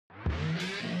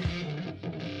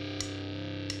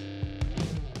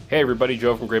Hey everybody,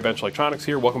 Joe from Gray Bench Electronics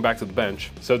here. Welcome back to the bench.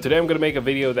 So today I'm going to make a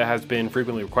video that has been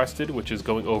frequently requested, which is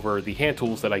going over the hand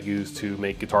tools that I use to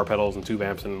make guitar pedals and tube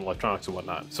amps and electronics and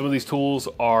whatnot. Some of these tools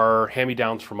are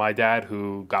hand-me-downs from my dad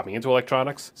who got me into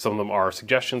electronics. Some of them are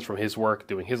suggestions from his work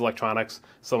doing his electronics.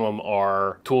 Some of them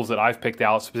are tools that I've picked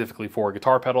out specifically for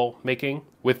guitar pedal making.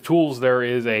 With tools,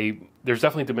 there's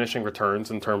definitely diminishing returns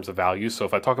in terms of value. So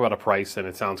if I talk about a price and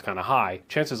it sounds kind of high,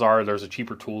 chances are there's a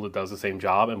cheaper tool that does the same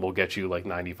job and will get you like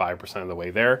 95% of the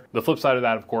way there. The flip side of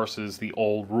that, of course, is the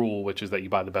old rule, which is that you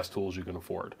buy the best tools you can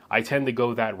afford. I tend to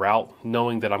go that route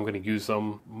knowing that I'm going to use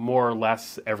them more or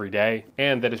less every day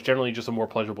and that it's generally just a more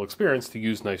pleasurable experience to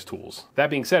use nice tools.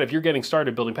 That being said, if you're getting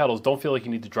started building pedals, don't feel like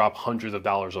you need to drop hundreds of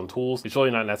dollars on tools. It's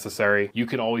really not necessary. You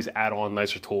can always add on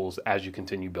nicer tools as you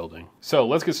continue building.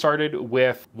 So let's get started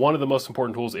with one of the most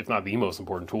important tools, if not the most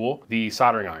important tool, the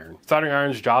soldering iron. Soldering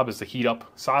iron's job is to heat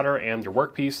up solder and your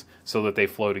workpiece so that they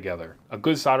flow together. A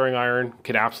good soldering iron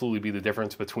can absolutely be the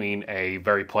difference between a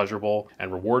very pleasurable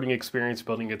and rewarding experience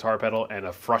building a guitar pedal and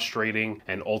a frustrating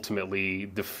and ultimately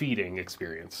defeating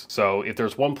experience. So if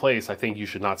there's one place I think you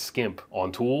should not skimp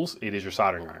on tools, it is your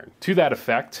soldering iron. To that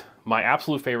effect, my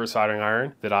absolute favorite soldering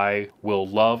iron that I will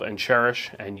love and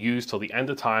cherish and use till the end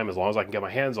of time, as long as I can get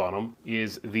my hands on them,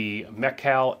 is the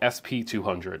Metcal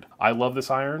SP200. I love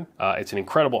this iron. It's an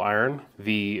incredible iron.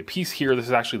 The piece here, this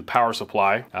is actually the power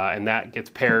supply, and that gets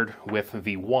paired with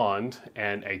the wand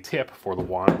and a tip for the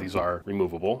wand. These are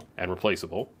removable and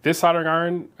replaceable. This soldering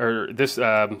iron, or this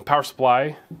power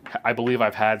supply, I believe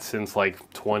I've had since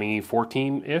like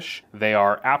 2014-ish. They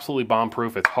are absolutely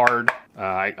bomb-proof. It's hard.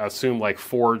 I assume like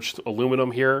forged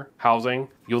aluminum here, housing.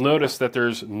 You'll notice that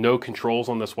there's no controls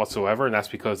on this whatsoever, and that's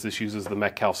because this uses the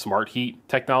Metcal Smart Heat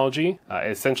technology.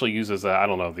 It essentially uses, I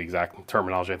don't know the exact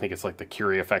terminology, I think it's like the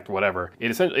Curie effect or whatever.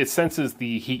 It senses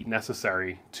the heat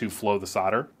necessary to flow the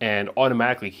solder and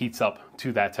automatically heats up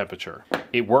to that temperature.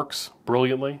 It works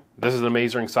brilliantly. This is an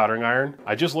amazing soldering iron.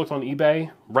 I just looked on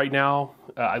eBay. Right now,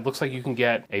 it looks like you can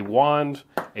get a wand,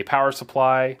 a power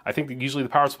supply. I think that usually the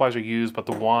power supplies are used, but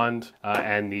the wand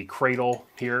and the cradle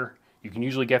here, you can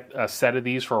usually get a set of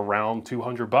these for around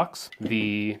 200 bucks.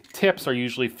 The tips are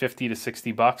usually 50 to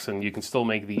 60 bucks, and you can still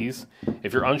make these.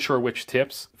 If you're unsure which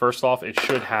tips, first off, it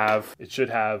should have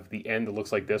the end that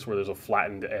looks like this, where there's a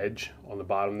flattened edge on the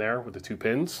bottom there with the two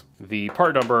pins. The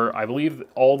part number, I believe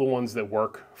all the ones that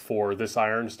work for this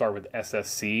iron start with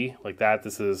SSC, like that.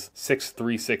 This is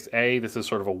 636A. This is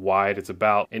sort of a wide, it's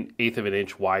about 1/8 of an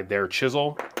inch wide there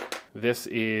chisel. This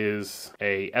is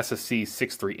a SSC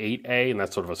 638A, and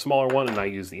that's sort of a smaller one, and I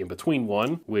use the in-between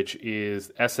one, which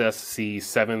is SSC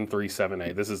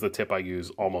 737A. This is the tip I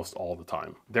use almost all the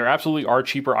time. There absolutely are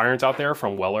cheaper irons out there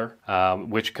from Weller,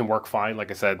 which can work fine.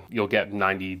 Like I said, you'll get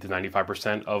 90 to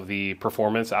 95% of the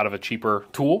performance out of a cheaper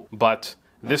tool, but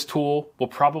this tool will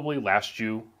probably last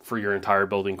you for your entire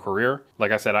building career.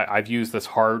 Like I said, I've used this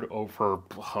hard over,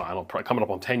 I don't know, probably coming up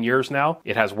on 10 years now.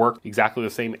 It has worked exactly the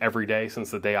same every day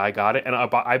since the day I got it. And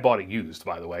I bought it used,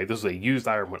 by the way. This is a used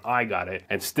iron when I got it.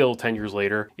 And still 10 years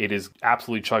later, it is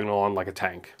absolutely chugging along like a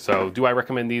tank. So do I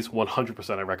recommend these?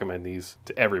 100% I recommend these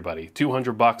to everybody.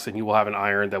 200 bucks and you will have an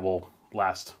iron that will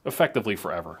last effectively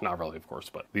forever. Not really, of course,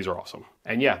 but these are awesome.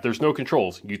 And yeah, there's no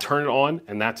controls. You turn it on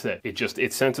and that's it.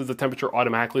 It senses the temperature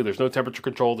automatically. There's no temperature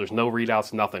control. There's no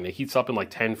readouts, nothing. It heats up in like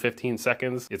 10, 15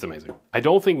 seconds. It's amazing. I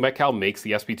don't think Metcal makes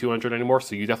the SP200 anymore,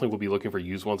 so you definitely will be looking for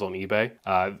used ones on eBay.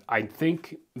 I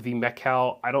think the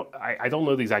Metcal, I don't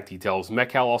know the exact details.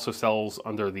 Metcal also sells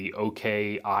under the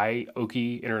Oki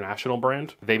International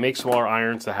brand. They make smaller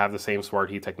irons that have the same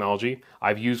smart heat technology.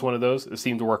 I've used one of those. It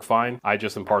seemed to work fine. I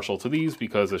just am partial to these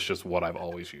because it's just what I've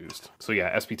always used. So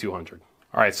yeah, SP200.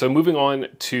 All right, so moving on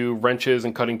to wrenches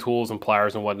and cutting tools and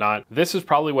pliers and whatnot. This is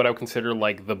probably what I would consider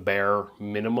like the bare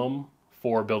minimum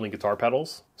for building guitar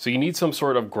pedals. So you need some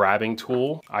sort of grabbing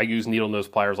tool. I use needle nose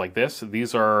pliers like this.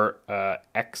 These are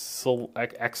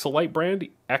Xcelite brand,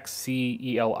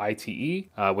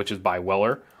 Xcelite, which is by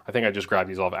Weller. I think I just grabbed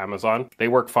these off Amazon. They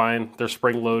work fine. They're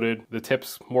spring loaded. The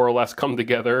tips more or less come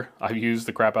together. I've used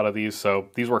the crap out of these, so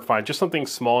these work fine. Just something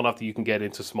small enough that you can get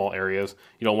into small areas.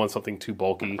 You don't want something too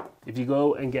bulky. If you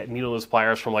go and get needle nose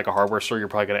pliers from like a hardware store, you're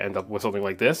probably gonna end up with something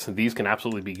like this. These can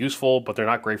absolutely be useful, but they're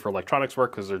not great for electronics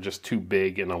work because they're just too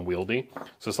big and unwieldy.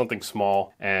 So So something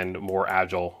small and more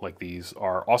agile like these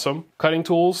are awesome. Cutting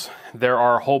tools, there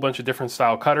are a whole bunch of different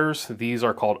style cutters. These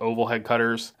are called oval head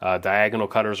cutters. Diagonal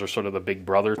cutters are sort of the big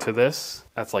brother to this.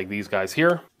 That's like these guys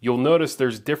here. You'll notice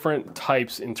there's different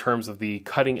types in terms of the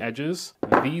cutting edges.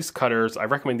 These cutters, I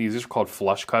recommend these. These are called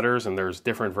flush cutters, and there's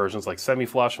different versions like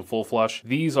semi-flush and full flush.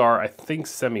 These are, I think,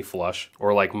 semi-flush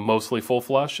or like mostly full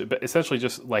flush, but essentially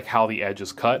just like how the edge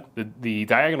is cut. The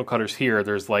diagonal cutters here,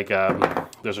 there's like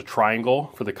there's a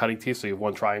triangle for the cutting teeth. So you have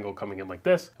one triangle coming in like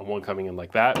this and one coming in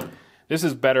like that. This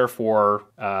is better for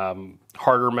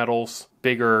harder metals,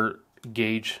 bigger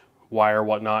gauge wire,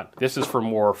 whatnot. This is for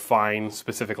more fine,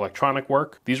 specific electronic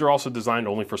work. These are also designed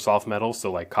only for soft metals,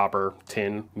 so like copper,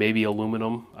 tin, maybe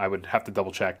aluminum. I would have to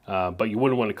double check, but you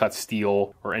wouldn't want to cut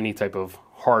steel or any type of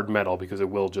hard metal because it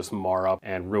will just mar up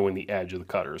and ruin the edge of the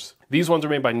cutters. These ones are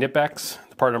made by Knipex.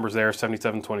 The part number's there,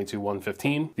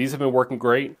 7722115. These have been working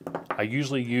great. I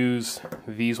usually use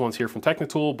these ones here from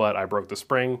Technitool, but I broke the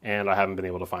spring and I haven't been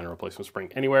able to find a replacement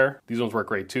spring anywhere. These ones work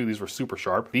great too. These were super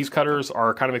sharp. These cutters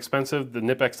are kind of expensive. The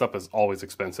Knipex stuff is always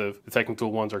expensive. The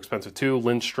Technitool ones are expensive too.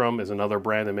 Lindstrom is another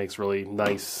brand that makes really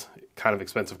nice, kind of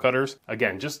expensive cutters.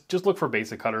 Again, just look for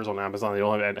basic cutters on Amazon. They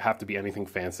don't have to be anything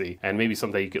fancy. And maybe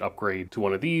someday you could upgrade to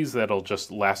one of these that'll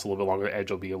just last a little bit longer. The edge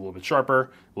will be a little bit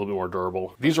sharper, a little bit more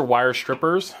durable. These are wire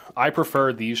strippers. I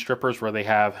prefer these strippers where they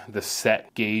have the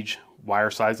set gauge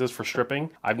wire sizes for stripping.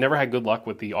 I've never had good luck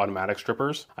with the automatic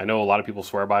strippers. I know a lot of people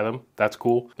swear by them. That's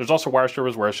cool. There's also wire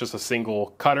strippers where it's just a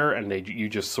single cutter and you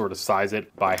just sort of size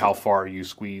it by how far you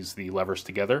squeeze the levers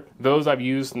together. Those I've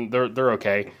used and they're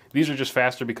okay. These are just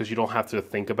faster because you don't have to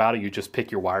think about it. You just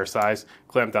pick your wire size,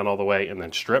 clamp down all the way, and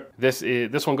then strip. This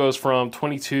one goes from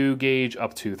 22 gauge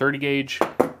up to 30 gauge.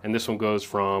 And this one goes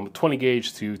from 20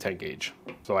 gauge to 10 gauge.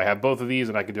 So I have both of these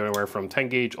and I can do anywhere from 10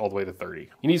 gauge all the way to 30.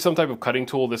 You need some type of cutting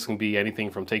tool. This can be anything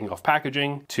from taking off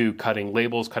packaging to cutting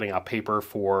labels, cutting out paper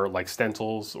for like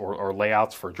stencils or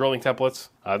layouts for drilling templates.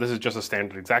 This is just a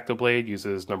standard X-Acto blade,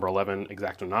 uses number 11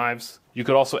 X-Acto knives. You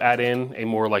could also add in a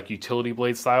more like utility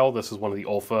blade style. This is one of the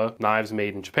Olfa knives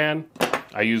made in Japan.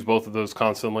 I use both of those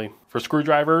constantly. For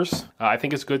screwdrivers, I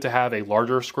think it's good to have a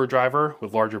larger screwdriver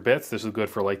with larger bits. This is good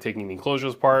for like taking the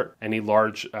enclosures apart, any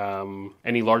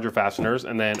larger fasteners,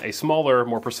 and then a smaller,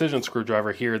 more precision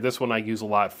screwdriver here. This one I use a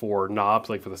lot for knobs,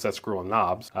 like for the set screw on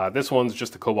knobs. This one's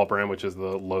just the Cobalt brand, which is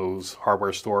the Lowe's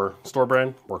hardware store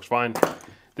brand. Works fine.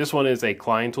 This one is a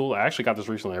Klein tool. I actually got this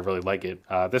recently. I really like it.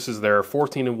 This is their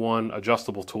 14-in-1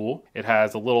 adjustable tool. It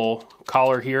has a little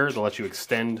collar here that lets you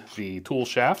extend the tool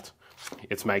shaft.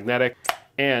 It's magnetic,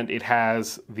 and it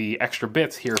has the extra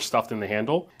bits here stuffed in the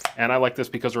handle. And I like this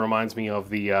because it reminds me of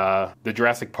the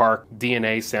Jurassic Park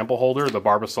DNA sample holder, the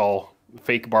Barbasol,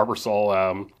 fake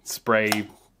Barbasol spray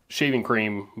shaving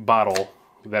cream bottle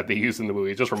that they used in the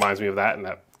movie. It just reminds me of that, and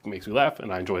that makes me laugh,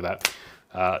 and I enjoy that.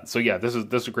 So yeah, this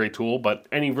is a great tool, but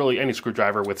any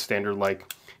screwdriver with standard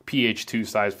like PH2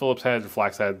 size Phillips heads or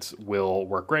flax heads will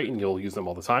work great, and you'll use them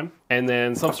all the time. And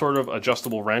then some sort of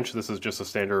adjustable wrench. This is just a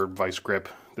standard vice grip.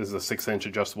 This is a 6-inch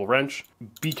adjustable wrench.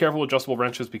 Be careful with adjustable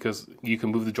wrenches because you can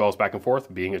move the jaws back and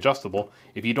forth being adjustable.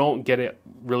 If you don't get it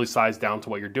really sized down to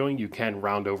what you're doing, you can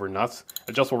round over nuts.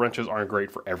 Adjustable wrenches aren't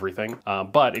great for everything,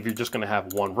 but if you're just going to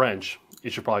have one wrench,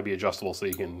 it should probably be adjustable so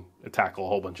you can tackle a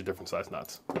whole bunch of different size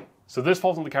nuts. So this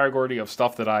falls in the category of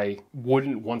stuff that I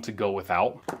wouldn't want to go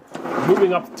without.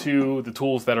 Moving up to the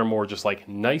tools that are more just like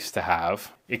nice to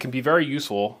have, it can be very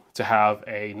useful to have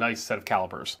a nice set of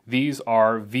calipers. These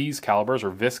are V's calipers, or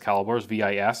Vis calipers,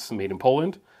 V-I-S, made in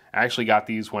Poland. I actually got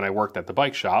these when I worked at the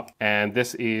bike shop, and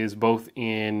this is both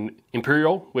in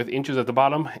imperial with inches at the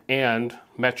bottom and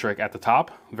metric at the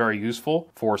top. Very useful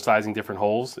for sizing different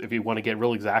holes. If you want to get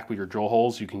real exact with your drill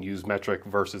holes, you can use metric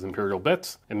versus imperial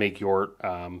bits and make your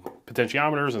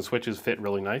potentiometers and switches fit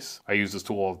really nice. I use this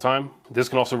tool all the time. This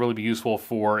can also really be useful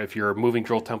for if you're moving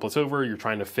drill templates over, you're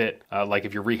trying to fit, like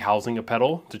if you're rehousing a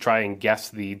pedal, to try and guess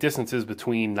the distances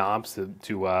between knobs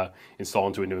to install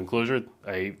into a new enclosure.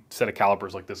 A set of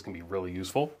calipers like this can be really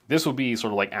useful. This would be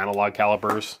sort of like analog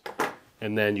calipers.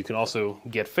 And then you can also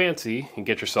get fancy and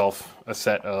get yourself a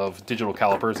set of digital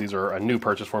calipers. These are a new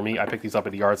purchase for me. I picked these up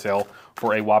at the yard sale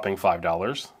for a whopping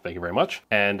 $5. Thank you very much.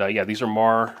 And yeah, these are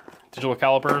Mar digital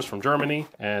calipers from Germany,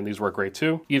 and these work great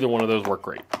too. Either one of those work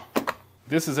great.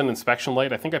 This is an inspection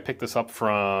light. I think I picked this up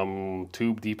from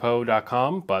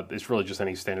tubedepot.com, but it's really just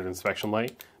any standard inspection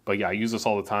light. But yeah, I use this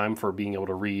all the time for being able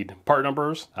to read part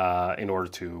numbers in order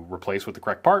to replace with the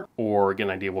correct part or get an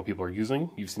idea of what people are using.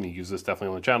 You've seen me use this definitely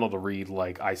on the channel to read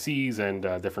like ICs and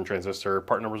different transistor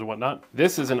part numbers and whatnot.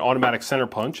 This is an automatic center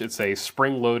punch. It's a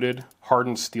spring-loaded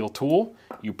hardened steel tool.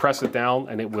 You press it down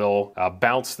and it will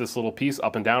bounce this little piece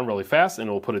up and down really fast, and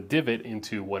it will put a divot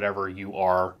into whatever you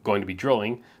are going to be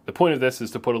drilling. The point of this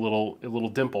is to put a little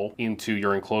dimple into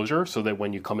your enclosure so that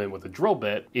when you come in with a drill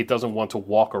bit, it doesn't want to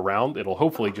walk around. It'll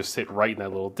hopefully just sit right in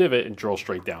that little divot and drill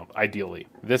straight down, ideally.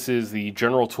 This is the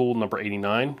general tool number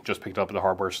 89, just picked up at the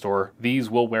hardware store. These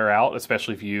will wear out,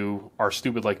 especially if you are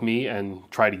stupid like me and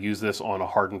try to use this on a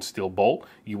hardened steel bolt.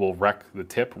 You will wreck the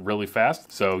tip really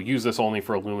fast. So use this only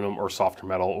for aluminum or softer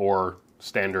metal or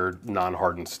standard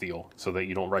non-hardened steel so that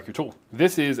you don't wreck your tool.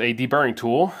 This is a deburring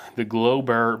tool, the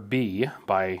Glober B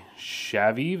by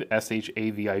Shaviv,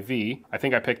 S-H-A-V-I-V. I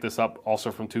think I picked this up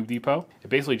also from Tube Depot. It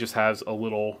basically just has a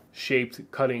little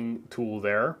shaped cutting tool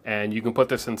there, and you can put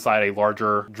this inside a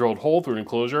larger drilled hole through an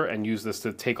enclosure and use this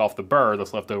to take off the burr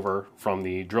that's left over from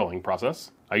the drilling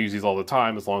process. I use these all the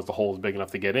time as long as the hole is big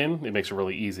enough to get in. It makes it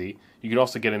really easy. You can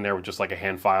also get in there with just like a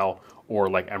hand file or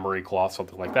like emery cloth,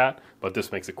 something like that, but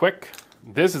this makes it quick.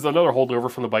 This is another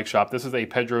holdover from the bike shop. This is a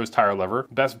Pedro's tire lever.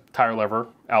 Best tire lever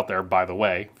out there, by the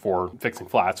way, for fixing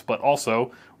flats, but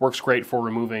also works great for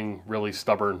removing really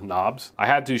stubborn knobs. I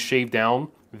had to shave down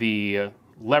the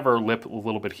lever lip a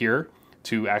little bit here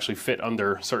to actually fit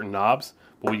under certain knobs.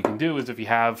 But what you can do is if you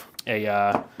have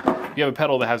a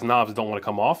pedal that has knobs that don't want to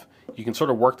come off, you can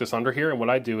sort of work this under here. And what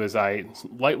I do is I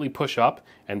lightly push up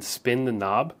and spin the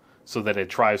knob so that it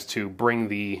tries to bring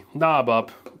the knob up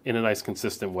in a nice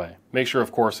consistent way. Make sure,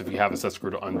 of course, if you have a set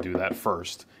screw to undo that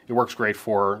first. It works great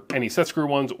for any set screw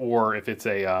ones, or if it's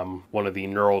a one of the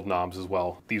knurled knobs as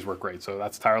well. These work great. So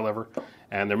that's tire lever,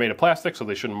 and they're made of plastic, so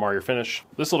they shouldn't mar your finish.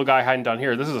 This little guy hiding down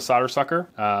here, this is a solder sucker.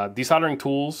 Desoldering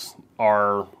tools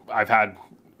are, I've had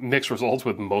mixed results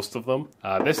with most of them.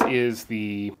 This is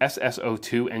the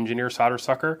SSO2 Engineer solder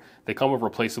sucker. They come with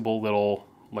replaceable little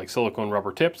like silicone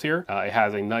rubber tips here. It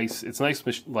has a nice, it's nice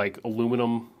like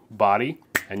aluminum body,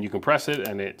 and you can press it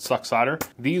and it sucks solder.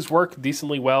 These work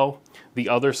decently well. The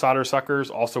other solder suckers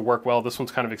also work well. This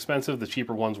one's kind of expensive. The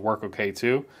cheaper ones work okay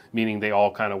too, meaning they all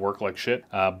kind of work like shit.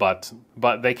 But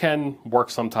they can work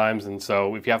sometimes, and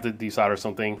so if you have to desolder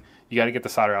something, you got to get the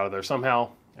solder out of there somehow.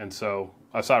 And so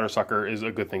a solder sucker is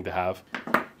a good thing to have.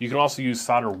 You can also use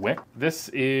solder wick. This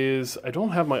is, I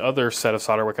don't have my other set of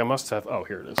solder wick. I must have, oh,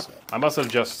 here it is. I must have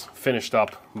just finished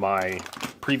up my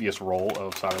previous roll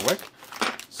of solder wick,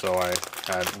 so I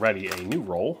had ready a new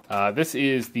roll. This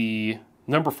is the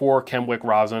number 4 Chemwick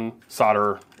rosin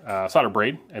solder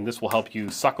braid, and this will help you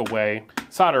suck away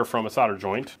solder from a solder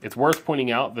joint. It's worth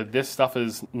pointing out that this stuff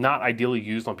is not ideally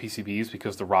used on PCBs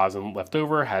because the rosin left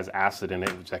over has acid in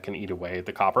it, which that can eat away at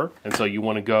the copper. And so you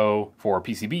want to go for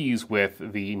PCBs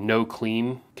with the no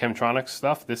clean Chemtronics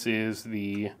stuff. This is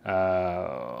the,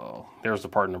 there's the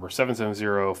part number,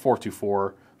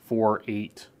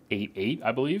 770-424-4888,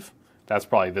 I believe. That's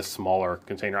probably this smaller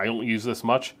container. I don't use this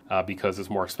much because it's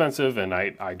more expensive, and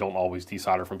I don't always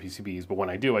desolder from PCBs, but when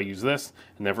I do, I use this,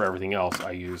 and then for everything else,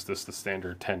 I use the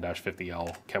standard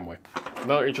 10-50L Chemwick.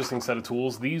 Another interesting set of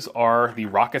tools. These are the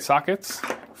rocket sockets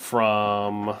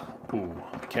from, ooh,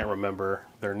 I can't remember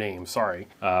their name, sorry.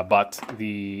 But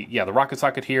the rocket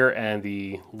socket here and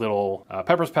the little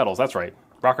Pepper's Pedals, that's right.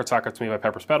 Rocket sockets made by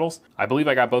Pepper's Pedals. I believe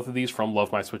I got both of these from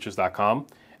lovemyswitches.com,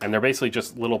 and they're basically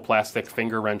just little plastic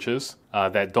finger wrenches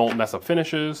that don't mess up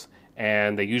finishes,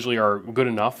 and they usually are good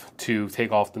enough to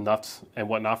take off the nuts and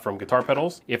whatnot from guitar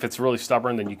pedals. If it's really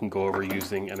stubborn, then you can go over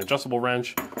using an adjustable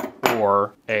wrench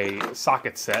or a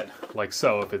socket set, like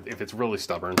so, if it's really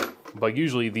stubborn. But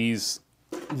usually these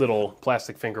little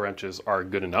plastic finger wrenches are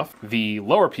good enough. The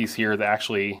lower piece here that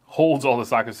actually holds all the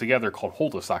sockets together, called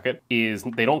hold-a-socket, is,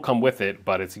 they don't come with it,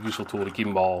 but it's a useful tool to keep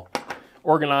them all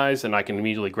organized, and I can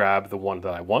immediately grab the one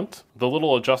that I want. The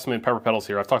little adjustment Pepper Pedals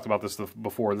here, I've talked about this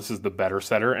before, this is the better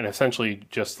setter, and essentially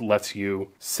just lets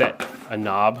you set a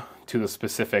knob to the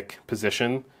specific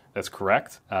position that's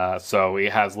correct. So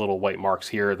it has little white marks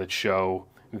here that show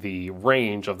the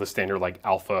range of the standard like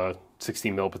alpha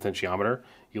 16 mil potentiometer.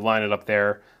 You line it up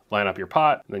there, line up your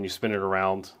pot, and then you spin it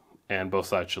around, and both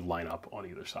sides should line up on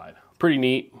either side. Pretty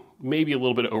neat, maybe a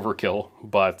little bit of overkill,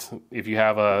 but if you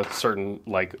have a certain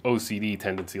like OCD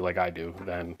tendency like I do,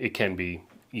 then it can be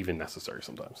even necessary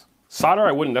sometimes. Solder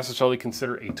I wouldn't necessarily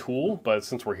consider a tool, but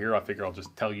since we're here, I figure I'll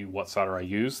just tell you what solder I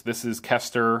use. This is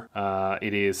Kester.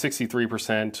 It is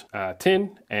 63%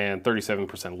 tin and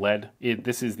 37% lead.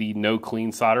 This is the no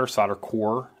clean solder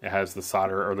core. It has the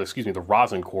solder, or excuse me, the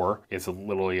rosin core. It's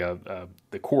literally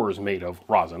the core is made of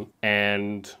rosin.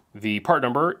 And the part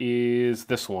number is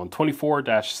this one,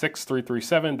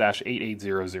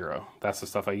 24-6337-8800. That's the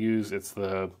stuff I use. It's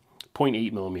the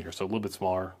 0.8 millimeter, so a little bit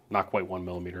smaller, not quite 1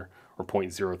 millimeter, or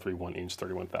 0.031 inch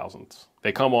 31 thousandths.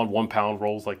 They come on 1 pound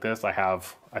rolls like this. I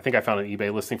think I found an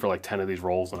eBay listing for like 10 of these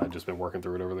rolls, and I've just been working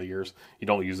through it over the years. You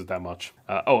don't use it that much.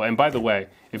 Oh, and by the way,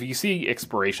 if you see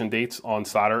expiration dates on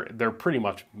solder, they're pretty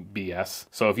much BS.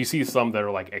 So if you see some that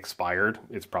are like expired,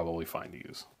 it's probably fine to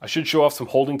use. I should show off some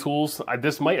holding tools.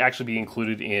 This might actually be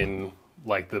included in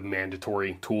like the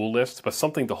mandatory tool list, but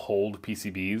something to hold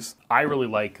PCBs. I really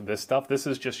like this stuff. This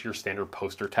is just your standard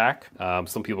poster tack.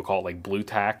 Some people call it like blue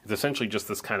tack. It's essentially just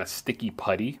this kind of sticky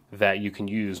putty that you can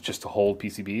use just to hold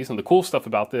PCBs. And the cool stuff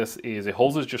about this is it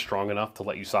holds it just strong enough to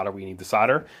let you solder where you need to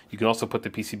solder. You can also put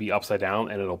the PCB upside down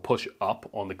and it'll push up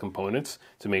on the components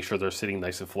to make sure they're sitting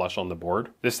nice and flush on the board.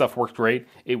 This stuff works great.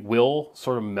 It will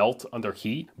sort of melt under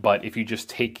heat, but if you just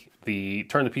turn the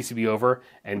PCB over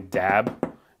and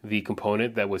dab the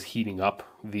component that was heating up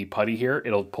the putty here,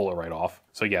 it'll pull it right off.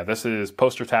 So yeah, this is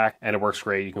poster tack and it works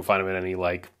great. You can find them at any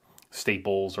like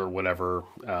Staples or whatever,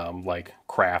 like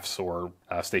crafts or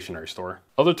stationery store.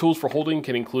 Other tools for holding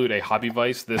can include a hobby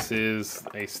vise. This is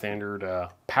a standard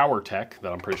Power Tech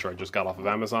that I'm pretty sure I just got off of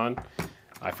Amazon.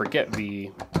 I forget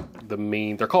the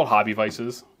main, they're called hobby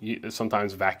vices.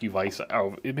 Sometimes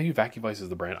VacuVice, maybe VacuVice is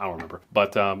the brand, I don't remember.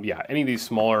 But yeah, any of these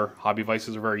smaller hobby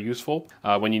vices are very useful.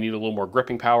 When you need a little more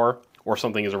gripping power or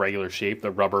something is a regular shape,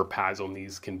 the rubber pads on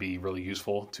these can be really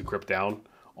useful to grip down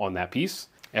on that piece.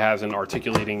 It has an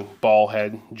articulating ball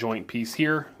head joint piece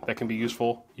here that can be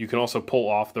useful. You can also pull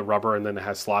off the rubber, and then it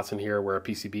has slots in here where a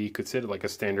PCB could sit, like a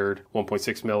standard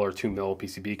 1.6 mil or 2 mil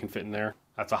PCB can fit in there.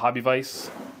 That's a hobby vise.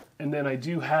 And then I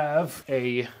do have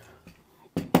a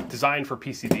design for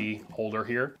PCB holder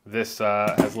here. This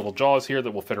has little jaws here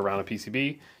that will fit around a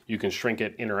PCB. You can shrink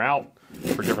it in or out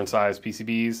for different size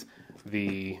PCBs.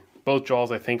 Both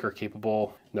jaws I think are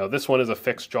capable. No, this one is a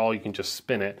fixed jaw. You can just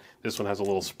spin it. This one has a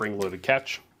little spring-loaded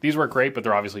catch. These work great, but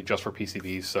they're obviously just for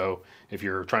PCBs. So if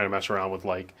you're trying to mess around with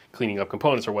like cleaning up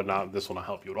components or whatnot, this will not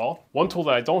help you at all. One tool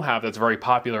that I don't have that's very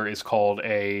popular is called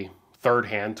a third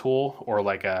hand tool, or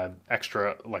like a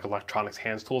extra like electronics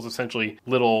hands tools, essentially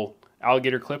little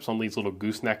alligator clips on these little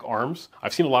gooseneck arms.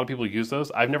 I've seen a lot of people use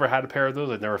those. I've never had a pair of those.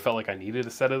 I've never felt like I needed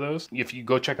a set of those. If you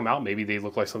go check them out, maybe they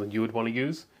look like something you would want to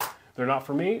use. They're not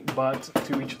for me, but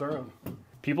to each their own.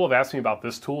 People have asked me about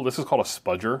this tool. This is called a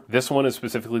spudger. This one is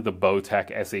specifically the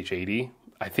Bowtech SH80.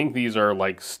 I think these are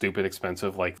like stupid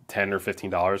expensive, like $10 or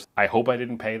 $15. I hope I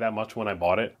didn't pay that much when I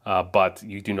bought it, but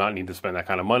you do not need to spend that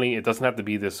kind of money. It doesn't have to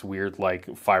be this weird like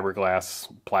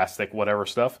fiberglass, plastic, whatever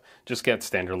stuff. Just get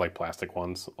standard like plastic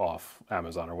ones off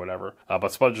Amazon or whatever. But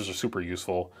spudgers are super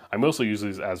useful. I mostly use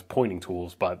these as pointing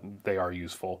tools, but they are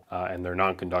useful and they're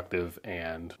non-conductive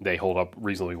and they hold up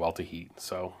reasonably well to heat.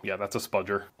 So yeah, that's a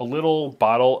spudger. A little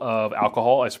bottle of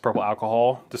alcohol, isopropyl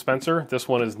alcohol dispenser. This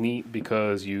one is neat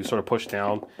because you sort of push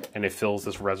down and it fills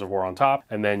this reservoir on top,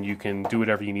 and then you can do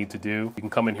whatever you need to do. You can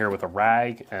come in here with a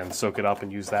rag and soak it up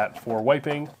and use that for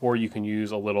wiping, or you can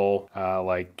use a little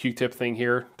like Q-tip thing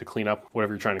here to clean up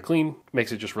whatever you're trying to clean.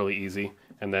 Makes it just really easy,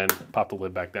 and then pop the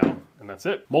lid back down, and that's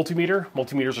it.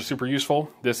 Multimeters are super useful.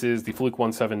 This is the Fluke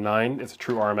 179. It's a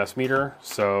true RMS meter,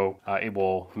 so it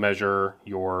will measure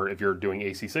if you're doing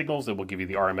AC signals, it will give you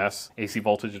the RMS AC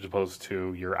voltage as opposed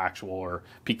to your actual or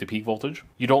peak-to-peak voltage.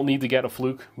 You don't need to get a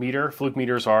Fluke meter. Fluke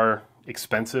meters are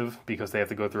expensive because they have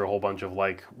to go through a whole bunch of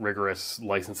like rigorous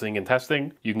licensing and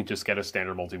testing. You can just get a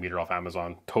standard multimeter off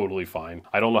Amazon, totally fine.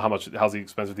 I don't know how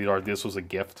expensive these are. This was a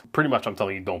gift. Pretty much I'm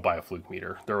telling you, don't buy a Fluke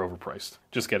meter. They're overpriced.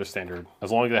 Just get a standard.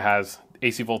 As long as it has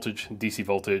AC voltage, DC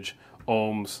voltage,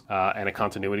 ohms, and a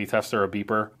continuity tester, a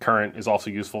beeper. Current is also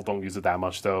useful. Don't use it that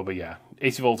much though, but yeah.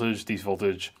 AC voltage, DC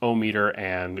voltage, ohm meter,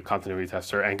 and continuity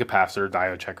tester, and capacitor,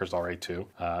 diode checker's all right too.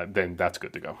 Then that's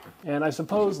good to go. And I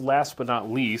suppose last but not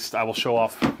least, I will show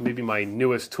off maybe my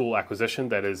newest tool acquisition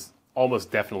that is almost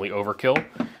definitely overkill,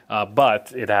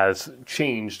 but it has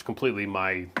changed completely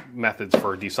my methods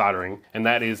for desoldering, and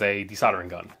that is a desoldering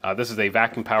gun. This is a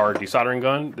vacuum powered desoldering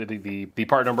gun. The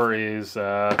part number is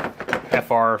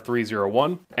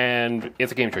FR301, and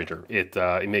it's a game changer. It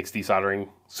makes desoldering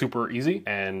super easy,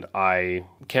 and I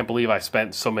can't believe I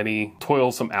spent so many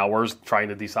toilsome hours trying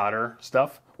to desolder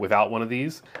stuff without one of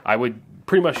these. I would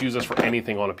pretty much use this for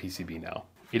anything on a PCB now.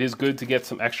 It is good to get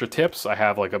some extra tips. I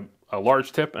have like a a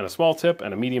large tip and a small tip,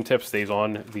 and a medium tip stays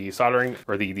on the soldering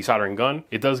or the desoldering gun.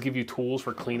 It does give you tools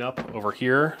for cleanup over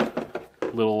here,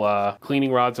 little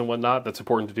cleaning rods and whatnot. That's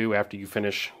important to do after you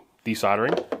finish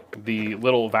desoldering. The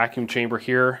little vacuum chamber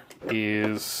here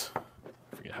is,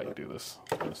 I forget how you do this.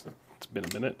 It's been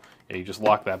a minute. Yeah, you just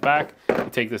lock that back. You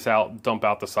take this out, dump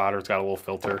out the solder. It's got a little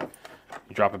filter.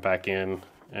 You drop it back in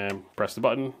and press the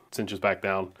button, cinches back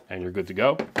down, and you're good to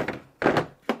go.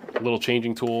 Little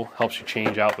changing tool helps you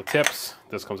change out the tips.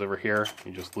 This comes over here.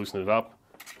 You just loosen it up,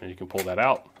 and you can pull that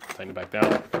out, tighten it back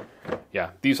down.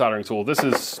 Yeah, desoldering tool. This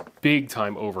is big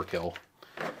time overkill.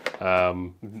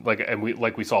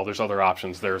 Like we saw, there's other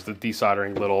options. There's the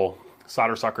desoldering little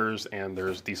solder suckers, and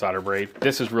there's desolder braid.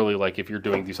 This is really like if you're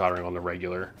doing desoldering on the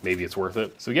regular, maybe it's worth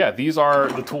it. So yeah, these are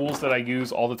the tools that I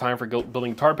use all the time for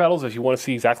building guitar pedals. If you want to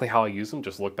see exactly how I use them,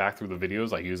 just look back through the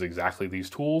videos. I use exactly these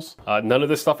tools. None of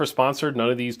this stuff are sponsored. None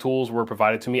of these tools were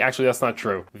provided to me. Actually, that's not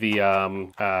true. The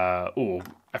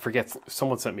I forget,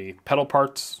 someone sent me pedal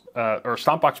parts, or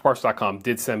stompboxparts.com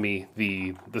did send me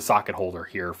the socket holder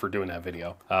here for doing that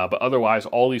video. But otherwise,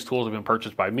 all these tools have been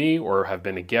purchased by me or have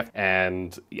been a gift,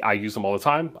 and I use them all the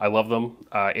time. I love them.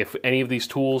 If any of these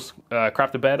tools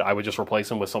crap to bed, I would just replace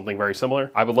them with something very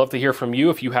similar. I would love to hear from you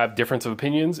if you have difference of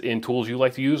opinions in tools you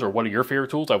like to use, or what are your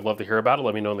favorite tools. I'd love to hear about it.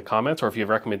 Let me know in the comments, or if you have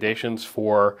recommendations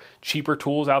for cheaper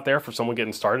tools out there for someone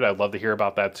getting started, I'd love to hear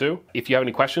about that too. If you have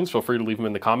any questions, feel free to leave them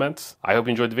in the comments. I hope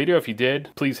you enjoyed the video. If you did,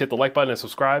 please hit the like button and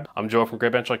subscribe. I'm Joe from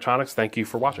Graybench Electronics. Thank you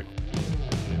for watching.